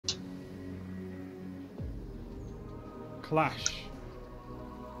clash.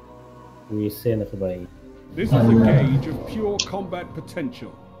 Reset na kabay. This is a gauge of pure combat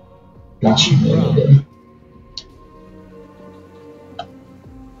potential. Flash.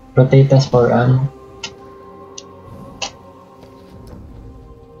 Rotate us for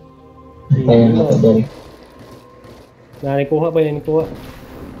Ayan na ito dali. Nanikuha ba yan? Nikuha?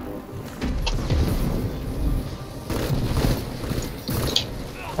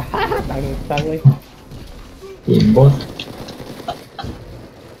 Tangay. Ibot.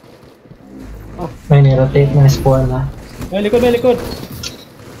 May nirotate na spawn na. May likod!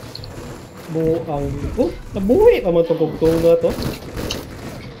 Buang. Oh, nabuhi pa man itong kugtong na to.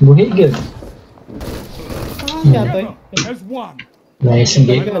 Buhi good. Yato eh. Nice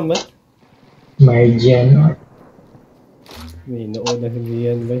game. Margin. May noon na hindi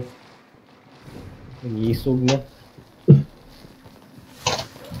yan ba? Nag-iisog na.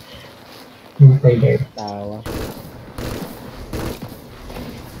 Hintay there. Tawa.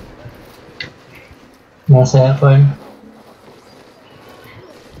 Nasa phone.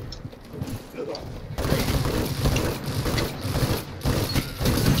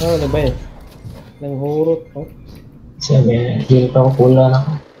 Ano ba yan? Nang hurot oh. Sabi, heal pa ko pula na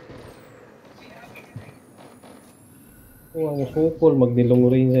ko. Oh, ang sukol, magdilong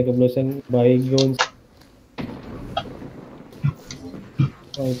rin sa kablosan baygon.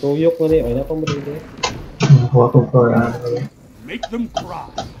 Ang tuyok mo rin, ay na pa mo rin. Nakuha ko for Make them cry.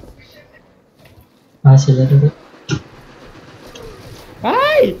 Sila rin.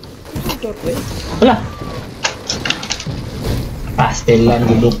 Ay! Wala! Pastel lang,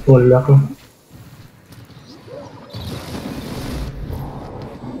 gilupol ako.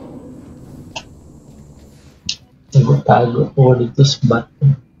 Tago po dito sa bat.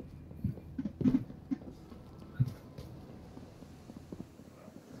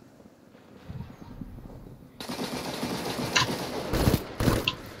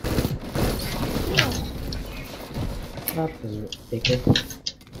 Take it.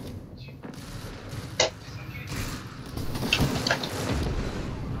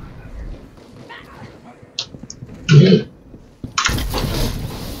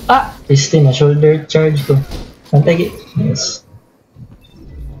 Pistin na shoulder charge ko. Antay, yes.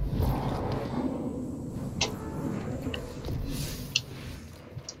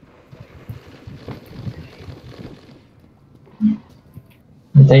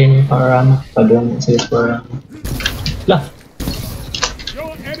 Antayin yung parang padung sa parang. Lah.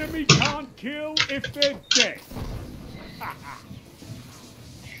 Your enemy can't kill if they're dead.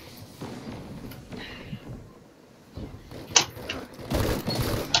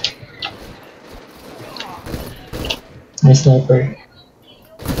 May sniper.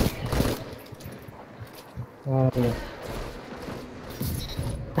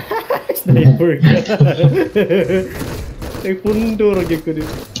 Sniper ka. Ay pundo ragyan ko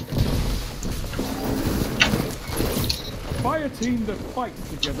dito. Fire team that fights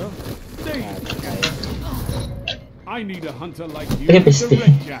together. I need a hunter like you with the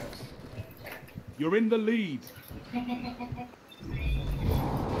red jacks. You're in the lead.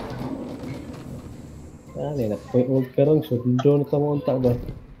 Ano, huwag ka rang sundo na tamunta ba?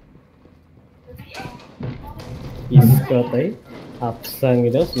 Iska tayo. Apsang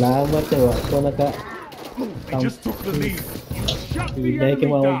ito. Salamat siya. Ako naka... Hindi ka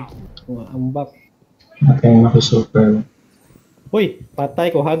maambak. Okay, maki-super. Uy! Patay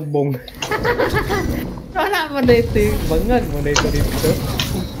ko hagbong. Wala man na ito yung bangag mo na ito dito.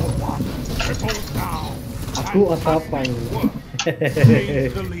 Ako asapang.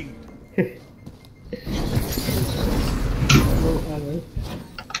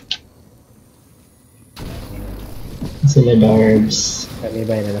 Sila darbs. Kami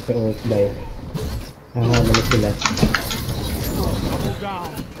ba na naka-ult ba yun? Mali sila.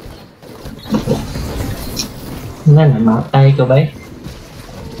 Nga na, matay ko ba eh?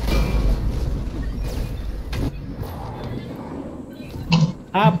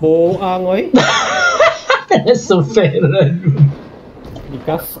 Angoy? Super.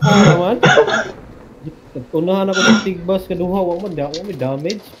 Ikas naman. Unahan ako ng tigbas kaduha, wag man may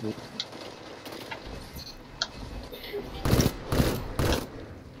damage.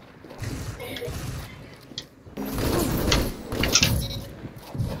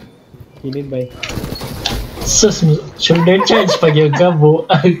 Kilid ba? Sus, shoulder charge pag yung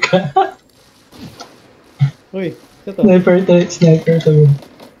kabuan ka. Uy, ito to. Sniper to.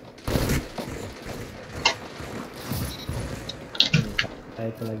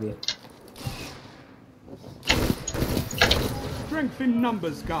 Ito lagi. Strength in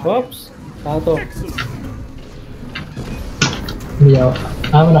numbers, guys. Oops! Tato. Hindi ako.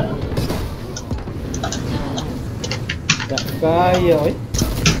 Amo na. Tak kaya, oy.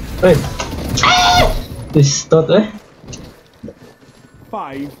 Uy! Pistot eh.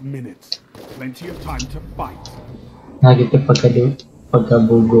 5 minutes. Plenty of time to fight. Nagito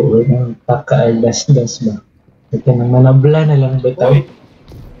pagkabugo ng taka-das-das ba? Ito nang manabla na lang bitaw. Oy!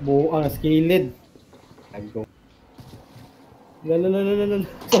 Buang skilled. Ago. Lalalala.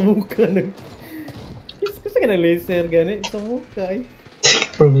 Sa mukha nang... Kasi ka ng laser gani. Sa mukha eh.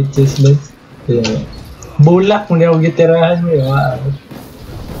 Prometheus lens. Yeah. Bulak mo na yung gitirahan mo. Wow.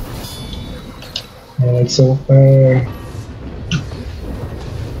 Super.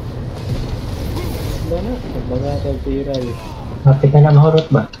 Mana? Mga tira eh. Happy ka na mahurot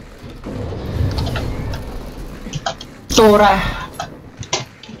ba? Tura!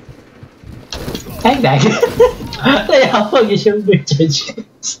 Ay, dahil. Kaya ako gisiyong recharge.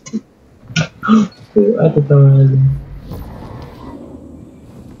 At ito mga.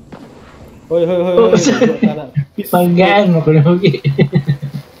 Hoy. Panggaan mo ko na hugi.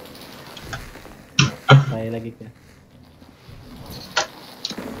 Ay, lagi ka.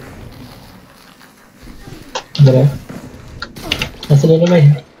 Dara. Nasa na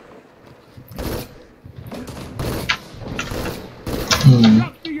naman.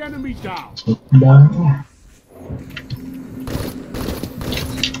 Shut the enemy down. Down.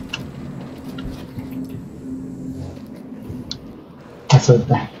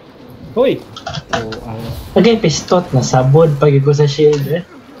 Asunta. Hoy! Oh, ang... Okay, pistot na sabod pag ko sa shield eh.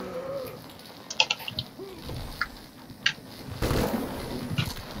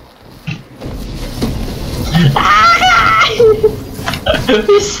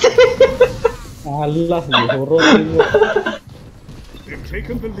 Pistot! Allah, lihurot mo. They've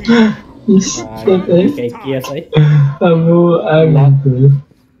taken the lead. Pistot eh. Kay Kias ay. Amo ang gulo.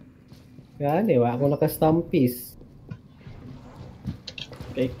 Gani, wa ako naka-stampis.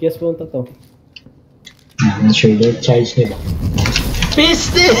 Kay Kias punta to. I'm sure they're charged nila.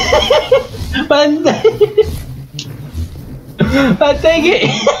 Pistot! Panday! Patay ka!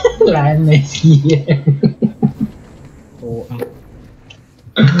 Lanas siya. Oh, ah.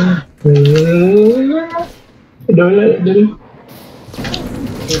 Dola.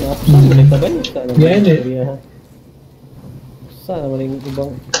 Saan mo nagtabay? Yan eh. Saan naman yung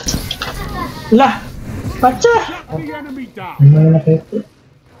ibang... Lah! Pacha! Shut the enemy down. Ano na nakita?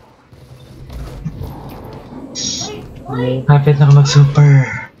 Hapit na ako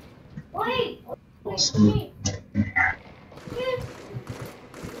mag-super.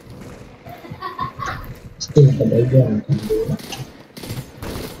 Still talaga.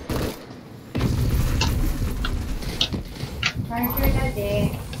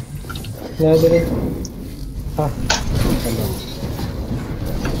 Grabe rin. Ha? Ano?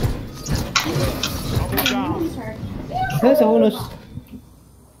 Double down. Saan sa unos?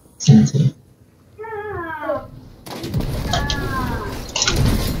 Sensei.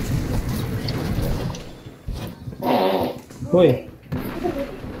 Hoy!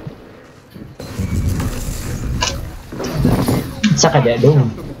 Saka dia dong.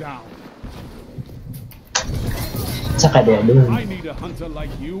 Shut them down. Saka dia dong. I need a hunter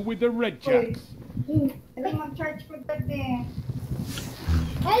like you with the red jacks. Hindi mag-charge ko dati.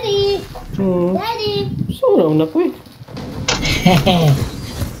 Daddy! Hmm. Daddy! Saan na una ko eh? Hehe.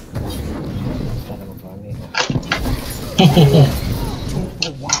 Sana mapangit.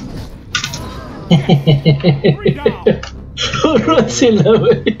 Three down. Puro sila.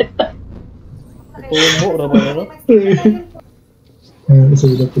 Tubo ra ba ano?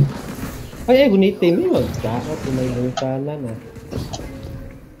 Sila po. Ay, gunitin mo. Magkakot kung may bungkanan ah.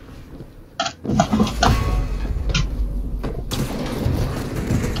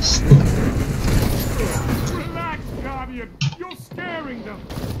 Relax, Guardian. You're scaring them.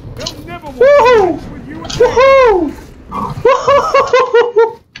 They'll never want to mess with you again. Woohoo!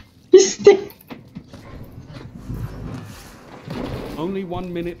 Woohoo! Stick. Only 1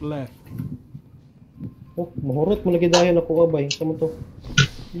 minute left. Oh, mahurot mo lagi dayon ako abay. Kamu to?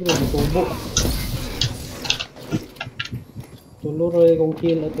 Hindi mo tubo. Tuluro kong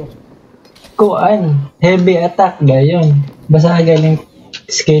kill ato. Kuan, heavy attack dayon. Basta galing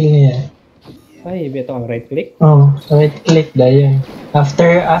skill niya. Ay, bito ang right click. Oh, right click dayon.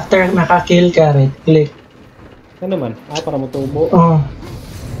 After naka-kill ka, right click. Ano naman? Ah, para mo tubo. Oh.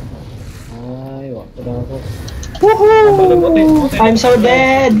 Ay, wak ko na ako. Woohoo! I'm so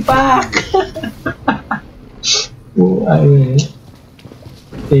dead! Fuck! Oh, ay.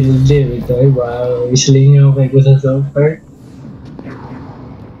 Pilde ito. Ay, wow. Whistling ako kay ko sa software.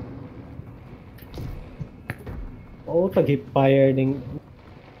 Oh, tag-fire ng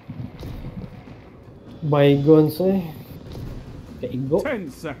bygones eh. Kaigo.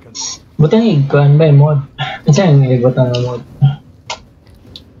 10 seconds. Butang iguan ba yung mod? Saan yung ibutang ng mod?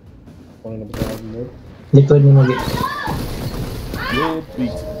 Kung ano ba tawag mo? Likod ni mo. You're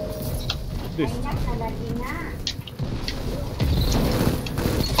beaten. This Nakalagi na.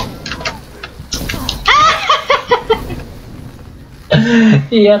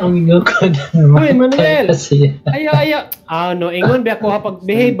 Iya, kung gugod. Uy, Manuel! Kasi, Ayo. No, ingon ba ako hapag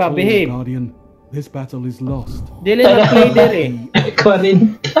behave ba, Stand tall, behave. Guardian. This battle is lost. Dili man play there eh. ko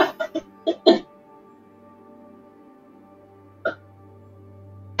rin.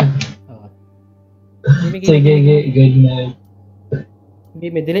 Sige, good night. Hindi,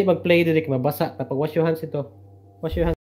 may dili mag-play dire, mabasa. Kapag wash your hands ito. Wash your hands.